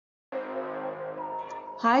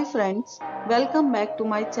Hi friends, welcome back to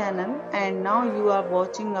my channel and now you are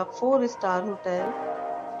watching a 4-star hotel.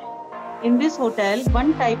 In this hotel,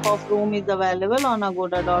 one type of room is available on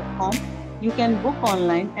agoda.com. You can book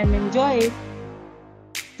online and enjoy it.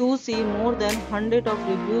 To see more than 100 of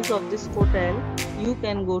reviews of this hotel, you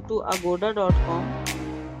can go to agoda.com.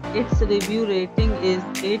 Its review rating is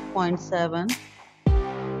 8.7.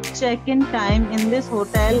 Check-in time in this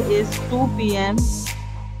hotel is 2 p.m.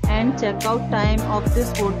 and checkout time of this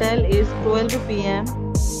hotel is 12 p.m.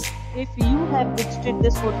 If you have visited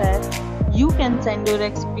this hotel, you can send your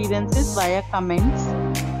experiences via comments.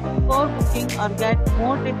 For booking or get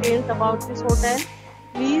more details about this hotel,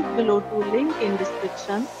 please below to link in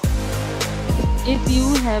description. If you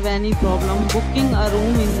have any problem booking a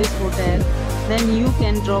room in this hotel, then you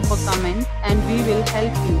can drop a comment and we will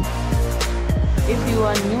help you. If you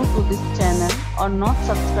are new to this channel or not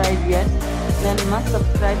subscribed yet, then must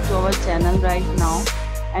subscribe to our channel right now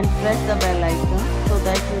and press the bell icon so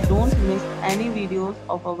that you don't miss any videos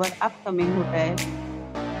of our upcoming hotel.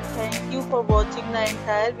 Thank you for watching the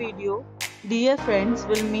entire video. Dear friends,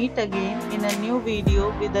 we'll meet again in a new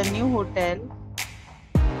video with a new hotel.